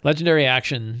 Legendary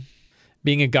action.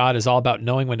 Being a god is all about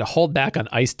knowing when to hold back on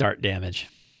ice dart damage.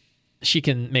 She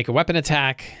can make a weapon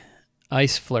attack.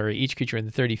 Ice Flurry. Each creature in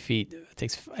 30 feet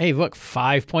takes,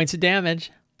 5 points of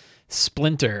damage.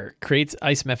 Splinter. Creates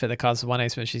ice method that causes one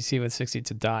ice method she with 60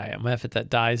 to die. A method that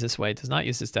dies this way does not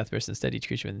use this death burst. Instead, each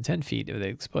creature within 10 feet of the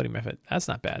exploding method. That's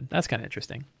not bad. That's kind of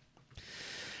interesting.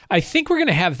 I think we're going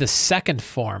to have the second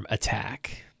form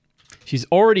attack. She's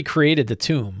already created the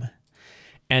tomb,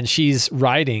 and she's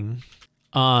riding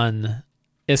on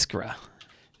Iskra.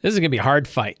 This is going to be a hard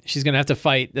fight. She's going to have to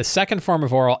fight the second form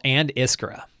of Oral and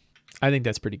Iskra. I think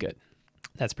that's pretty good.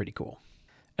 That's pretty cool.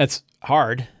 That's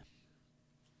hard,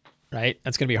 right?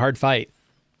 That's going to be a hard fight.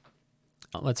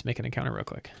 Let's make an encounter real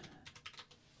quick.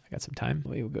 I got some time.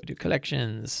 We will go to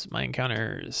collections, my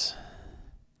encounters.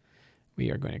 We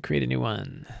are going to create a new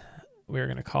one. We're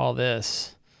going to call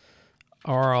this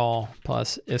Oral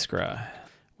plus Iskra.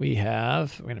 We're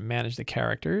going to manage the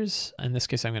characters. In this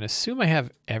case, I'm going to assume I have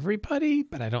everybody,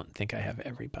 but I don't think I have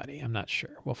everybody. I'm not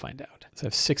sure. We'll find out. So I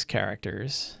have 6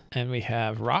 characters, and we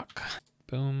have Rock,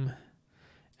 boom,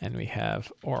 and we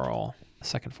have Oral,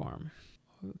 second form.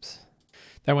 Oops.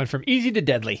 That went from easy to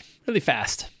deadly, really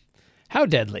fast. How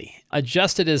deadly?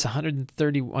 Adjusted is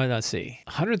 131, let's see,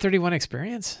 131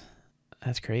 experience?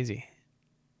 That's crazy.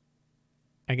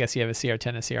 I guess you have a CR10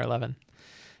 and a CR11.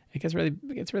 It gets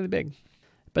really big.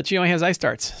 But she only has ice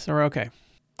darts, so we're okay.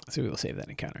 So we will save that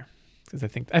encounter. Because I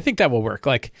think that will work.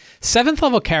 Like 7th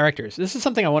level characters, this is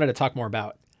something I wanted to talk more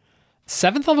about.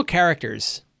 7th level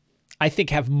characters, I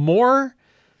think, have more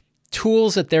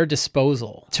tools at their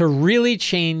disposal to really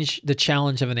change the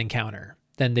challenge of an encounter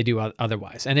than they do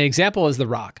otherwise. And an example is the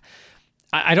Rock.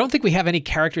 I don't think we have any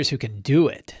characters who can do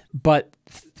it, but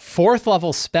 4th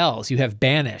level spells, you have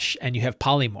Banish and you have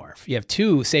Polymorph. You have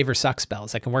 2 Save or Suck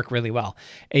spells that can work really well.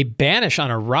 A Banish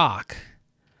on a Rock,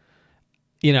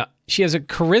 she has a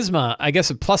charisma, I guess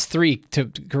a +3 to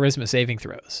charisma saving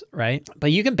throws, right?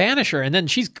 But you can banish her and then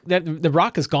the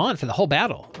Rock is gone for the whole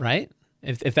battle, right?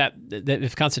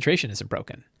 If concentration isn't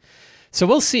broken. So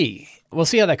we'll see. We'll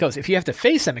see how that goes. If you have to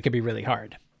face them, it could be really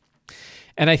hard.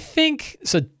 And I think,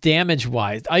 so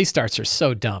damage-wise, ice darts are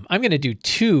so dumb. I'm going to do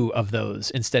 2 of those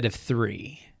instead of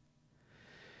 3.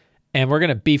 And we're going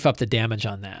to beef up the damage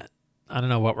on that. I don't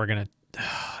know what we're going to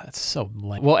That's so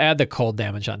lame. We'll add the cold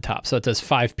damage on top. So it does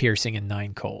 5 piercing and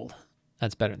 9 cold.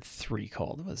 That's better than 3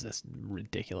 cold. Was this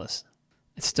ridiculous?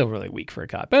 It's still really weak for a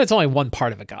god, but it's only one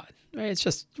part of a god. Right? It's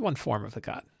just one form of a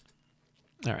god.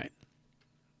 All right.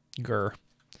 Grr.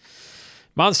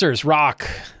 Monsters, rock,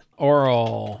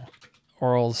 oral.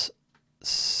 Oral's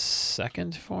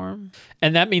second form.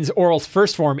 And that means Oral's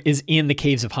first form is in the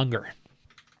Caves of Hunger.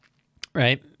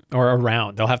 Right? Or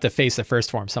around. They'll have to face the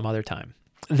first form some other time.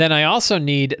 Then I also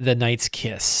need the Knight's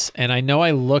Kiss. And I know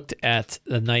I looked at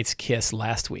the Knight's Kiss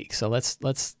last week. So let's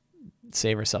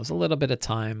save ourselves a little bit of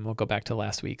time. We'll go back to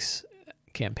last week's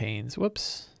campaigns.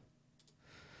 Whoops.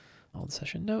 Old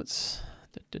session notes.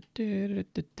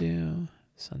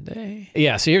 Sunday.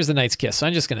 Yeah, so here's the Knight's Kiss. So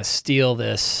I'm just going to steal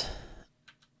this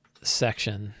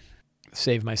section,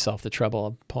 save myself the trouble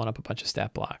of pulling up a bunch of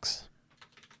stat blocks,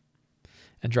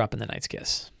 and drop in the Knight's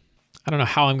Kiss. I don't know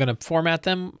how I'm going to format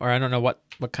them, or I don't know what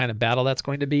kind of battle that's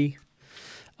going to be.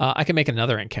 I can make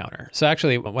another encounter. So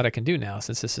actually what I can do now,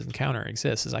 since this encounter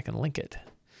exists, is I can link it.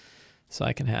 So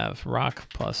I can have rock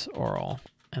plus oral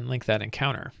and link that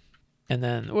encounter. And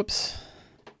then, whoops.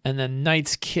 And then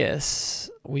Knight's Kiss,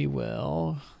 we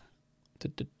will...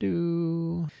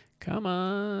 Come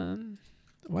on.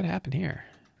 What happened here?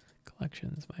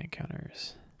 Collections, my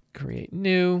encounters. Create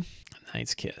new.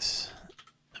 Knight's Kiss.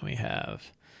 And we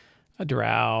have a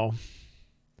drow.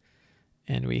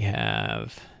 And we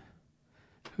have...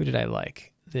 Who did I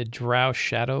like? The Drow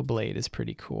Shadow Blade is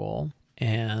pretty cool.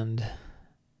 And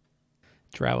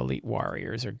Drow Elite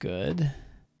Warriors are good.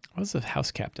 What does the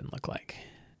House Captain look like?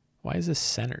 Why is this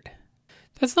centered?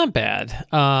 That's not bad.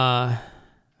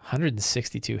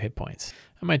 162 hit points.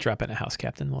 I might drop in a House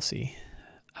Captain. We'll see.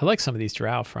 I like some of these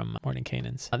Drow from Morning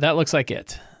Canaans. That looks like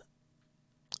it.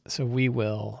 So we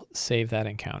will save that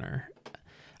encounter.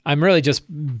 I'm really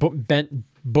just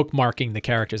bookmarking the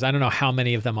characters. I don't know how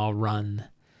many of them I'll run.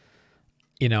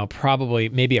 You know, probably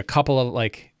maybe a couple of,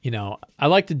 like, you know, I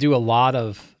like to do a lot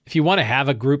of, if you want to have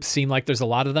a group seem like there's a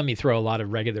lot of them, you throw a lot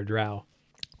of regular drow,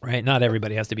 right? Not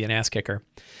everybody has to be an ass kicker,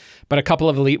 but a couple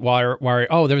of elite warrior.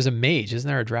 Oh, there was a mage. Isn't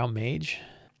there a drow mage?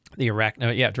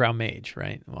 The drow mage,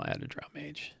 right? We'll add a drow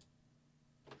mage.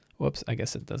 Whoops, I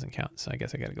guess it doesn't count. So I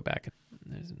guess I got to go back.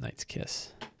 There's a Knight's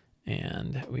Kiss.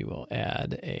 And we will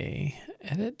add a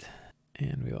edit,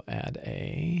 and we will add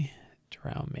a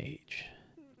drow mage.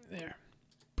 There.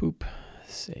 Poop.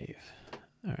 Save.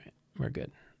 All right, we're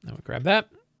good. Now we'll grab that.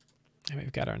 And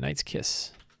we've got our Knight's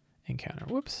Kiss encounter.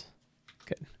 Whoops.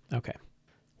 Good. Okay.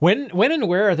 When and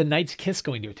where are the Knight's Kiss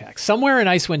going to attack? Somewhere in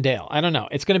Icewind Dale. I don't know.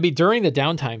 It's going to be during the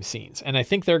downtime scenes. And I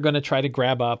think they're going to try to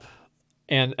grab up.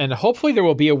 And hopefully there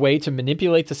will be a way to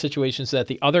manipulate the situation so that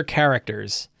the other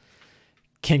characters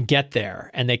can get there.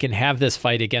 And they can have this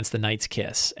fight against the Knight's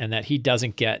Kiss. And that he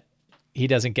doesn't get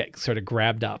sort of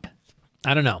grabbed up.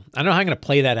 I don't know. I don't know how I'm going to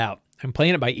play that out. I'm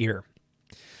playing it by ear.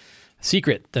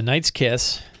 Secret. The Knight's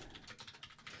Kiss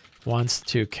wants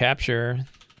to capture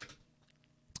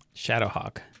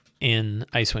Shadowhawk in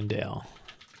Icewind Dale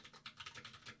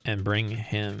and bring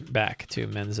him back to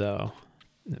Menzo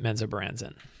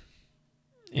Branson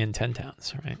in 10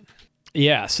 towns, right?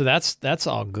 Yeah, so that's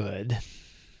all good.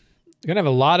 We're going to have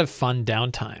a lot of fun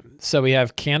downtime. So we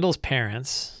have Candle's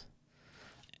parents,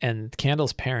 and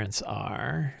Candle's parents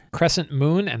are Crescent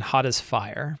Moon and Hot as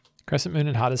Fire. Crescent Moon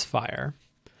and Hot as Fire.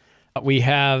 We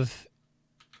have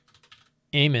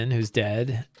Eamon, who's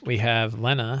dead. We have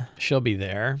Lena. She'll be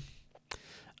there.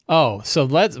 Oh, so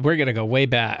we're going to go way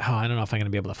back. Oh, I don't know if I'm going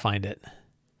to be able to find it.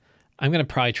 I'm going to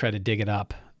probably try to dig it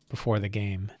up before the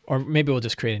game. Or maybe we'll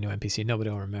just create a new NPC. Nobody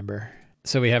will remember.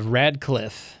 So we have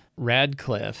Radcliffe.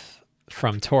 Radcliffe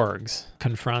from Torgs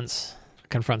confronts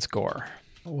Gore.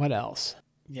 What else?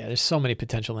 Yeah, there's so many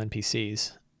potential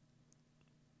NPCs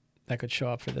that could show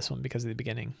up for this one because of the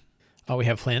beginning. Oh, we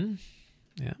have Flynn.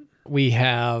 Yeah. We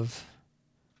have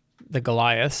the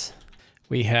Goliath.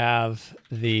 We have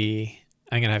the...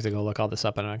 I'm going to have to go look all this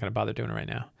up, and I'm not going to bother doing it right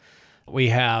now. We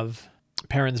have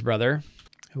Perrin's brother.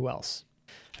 Who else?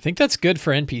 I think that's good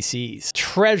for NPCs.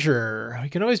 Treasure. You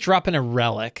can always drop in a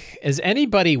relic. Is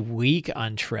anybody weak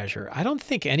on treasure? I don't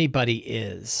think anybody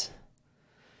is.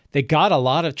 They got a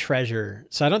lot of treasure,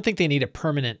 so I don't think they need a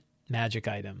permanent magic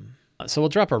item. So we'll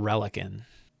drop a relic in.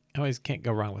 I always can't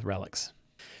go wrong with relics.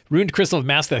 Ruined Crystal of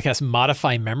Mask that casts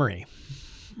Modify Memory.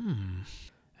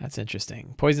 That's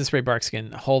interesting. Poison Spray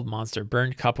Barkskin, Hold Monster,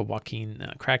 Burned Cup of Joaquin,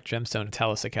 Cracked Gemstone, and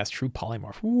Talus that casts True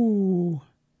Polymorph. Ooh,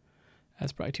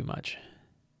 that's probably too much.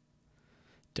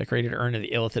 Decorated Urn of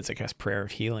the Illithids that casts Prayer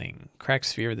of Healing. Cracked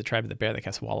Sphere of the Tribe of the Bear that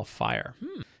casts Wall of Fire.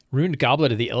 Ruined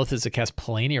Goblet of the Illithids that casts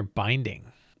Planar Binding.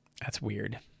 That's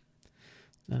weird.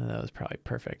 None of those probably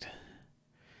perfect.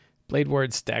 Blade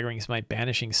Ward, Staggering Smite,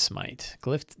 Banishing Smite,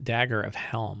 Glyphed Dagger of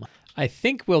Helm. I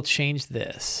think we'll change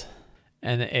this.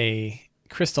 And a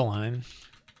Crystalline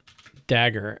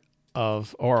Dagger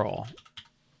of Oral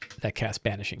that casts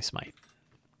Banishing Smite.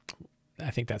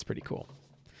 I think that's pretty cool.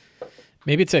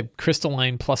 Maybe it's a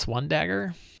Crystalline +1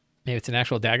 dagger. Maybe it's an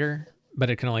actual dagger, but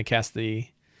it can only cast the...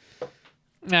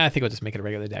 I think we'll just make it a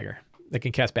regular dagger that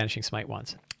can cast Banishing Smite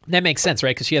once. That makes sense,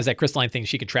 right? Because she has that crystalline thing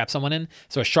she could trap someone in.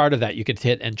 So a shard of that you could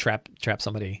hit and trap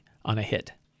somebody on a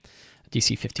hit.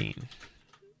 DC 15.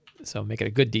 So make it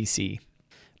a good DC.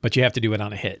 But you have to do it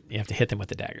on a hit. You have to hit them with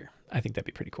the dagger. I think that'd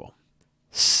be pretty cool.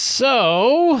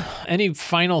 So, any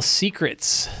final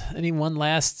secrets?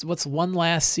 What's one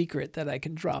last secret that I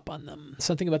can drop on them?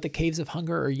 Something about the Caves of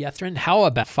Hunger or Yethrin? How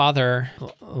about Father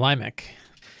Limek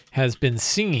has been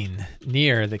seen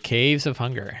near the Caves of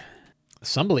Hunger?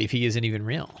 Some believe he isn't even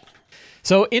real.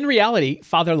 So in reality,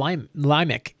 Father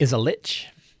Limek is a lich.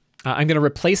 I'm going to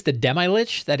replace the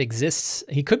demi-lich that exists.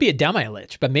 He could be a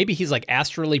demi-lich, but maybe he's like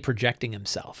astrally projecting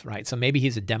himself, right? So maybe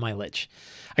he's a demi-lich.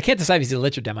 I can't decide if he's a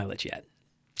lich or demi-lich yet.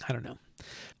 I don't know.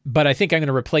 But I think I'm going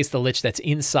to replace the lich that's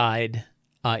inside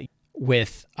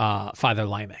with Father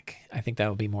Limek. I think that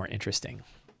will be more interesting.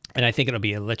 And I think it'll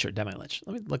be a lich or demi-lich.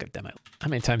 Let me look at demi-lich. How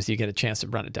many times do you get a chance to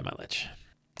run a demi-lich?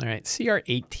 All right, CR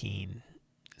 18.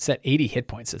 It's at 80 hit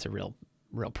points is a real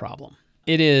problem.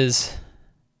 It is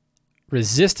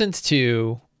resistant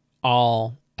to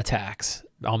all attacks,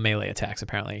 all melee attacks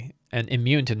apparently, and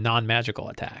immune to non-magical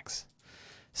attacks.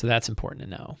 So that's important to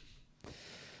know.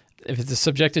 If it's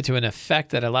subjected to an effect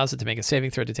that allows it to make a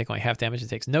saving throw to take only half damage, it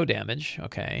takes no damage.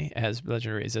 Okay, it has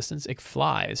legendary resistance. It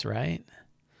flies, right?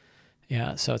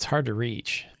 Yeah, so it's hard to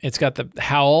reach. It's got the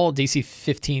Howl, DC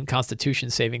 15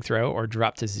 Constitution saving throw, or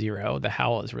drop to 0. The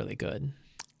Howl is really good.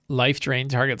 Life drain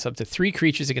targets up to 3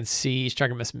 creatures it can see. Each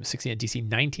target must succeed a DC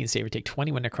 19 save or take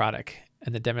 21 necrotic,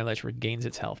 and the demi-lich regains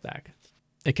its health back.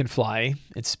 It can fly.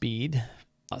 Its speed.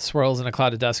 Swirls in a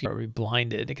cloud of dust or be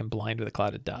blinded. It can blind with a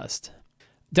cloud of dust.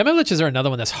 Demi-liches are another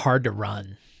one that's hard to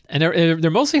run. And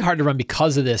they're mostly hard to run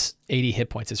because of this 80 hit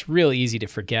points. It's really easy to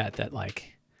forget that,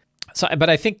 like... So, but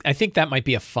I think that might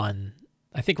be a fun...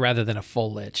 I think rather than a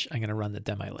full lich, I'm going to run the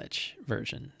demi-lich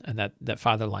version. And that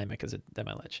Father Limek is a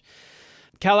demi-lich.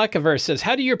 Kalakaverse says,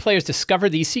 how do your players discover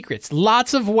these secrets?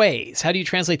 Lots of ways. How do you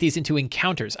translate these into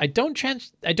encounters? I don't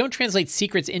translate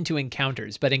secrets into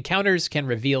encounters, but encounters can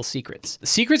reveal secrets.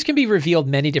 Secrets can be revealed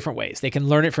many different ways. They can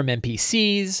learn it from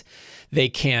NPCs. They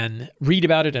can read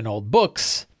about it in old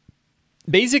books.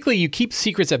 Basically, you keep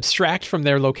secrets abstract from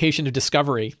their location of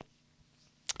discovery,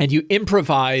 and you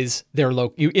improvise their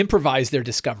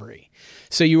discovery.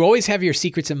 So you always have your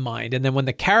secrets in mind, and then when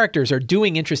the characters are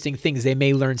doing interesting things, they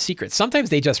may learn secrets. Sometimes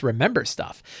they just remember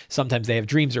stuff. Sometimes they have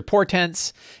dreams or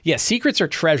portents. Yeah, secrets or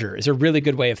treasure is a really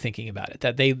good way of thinking about it.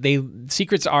 That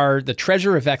secrets are the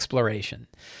treasure of exploration.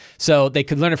 So they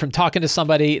could learn it from talking to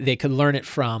somebody. They could learn it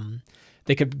from...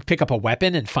 They could pick up a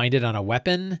weapon and find it on a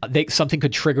weapon. Something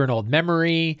could trigger an old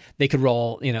memory. They could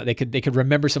roll, they could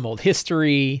remember some old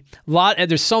history.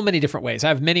 There's so many different ways. I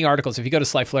have many articles. If you go to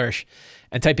Sly Flourish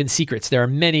and type in secrets, there are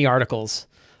many articles.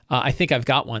 I think I've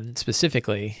got one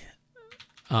specifically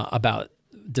about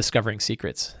discovering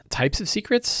secrets. Types of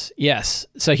secrets? Yes.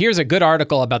 So here's a good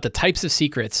article about the types of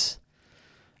secrets,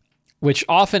 which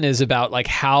often is about like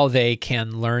how they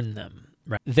can learn them.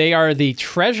 Right. They are the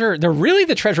treasure. They're really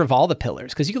the treasure of all the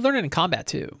pillars because you can learn it in combat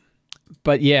too.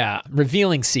 But yeah,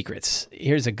 revealing secrets.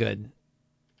 Here's a good,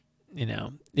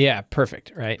 yeah,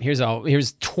 perfect. Right.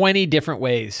 Here's 20 different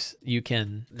ways you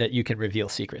can reveal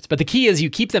secrets. But the key is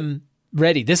you keep them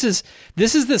ready. This is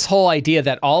this whole idea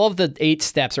that all of the 8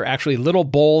 steps are actually little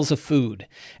bowls of food,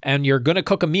 and you're going to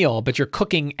cook a meal, but you're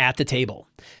cooking at the table.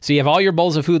 So you have all your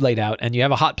bowls of food laid out, and you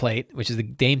have a hot plate, which is the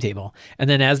game table, and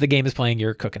then as the game is playing,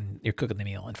 you're cooking the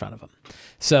meal in front of them.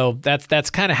 So that's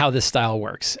kind of how this style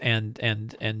works, and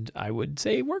I would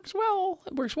say it works well.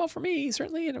 It works well for me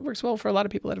certainly, and it works well for a lot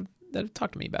of people that have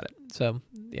talked to me about it. So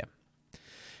yeah.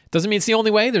 Doesn't mean it's the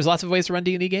only way. There's lots of ways to run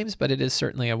D&D games, but it is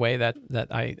certainly a way that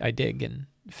I dig and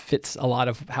fits a lot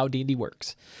of how D&D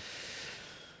works.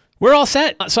 We're all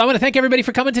set. So I want to thank everybody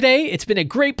for coming today. It's been a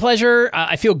great pleasure.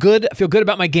 I feel good. I feel good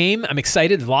about my game. I'm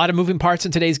excited. A lot of moving parts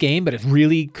in today's game, but it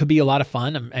really could be a lot of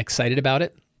fun. I'm excited about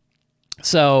it.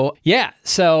 So yeah.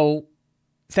 So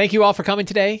thank you all for coming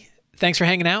today. Thanks for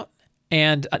hanging out.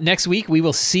 And next week, we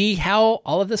will see how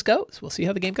all of this goes. We'll see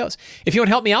how the game goes. If you want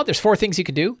to help me out, there's 4 things you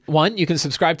can do. 1, you can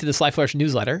subscribe to the Sly Flourish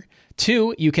newsletter.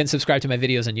 2, you can subscribe to my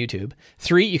videos on YouTube.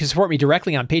 3, you can support me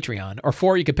directly on Patreon. Or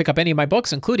 4, you can pick up any of my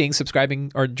books, including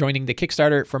subscribing or joining the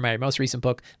Kickstarter for my most recent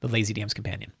book, The Lazy DM's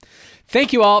Companion.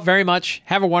 Thank you all very much.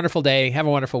 Have a wonderful day. Have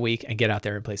a wonderful week. And get out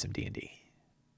there and play some D&D.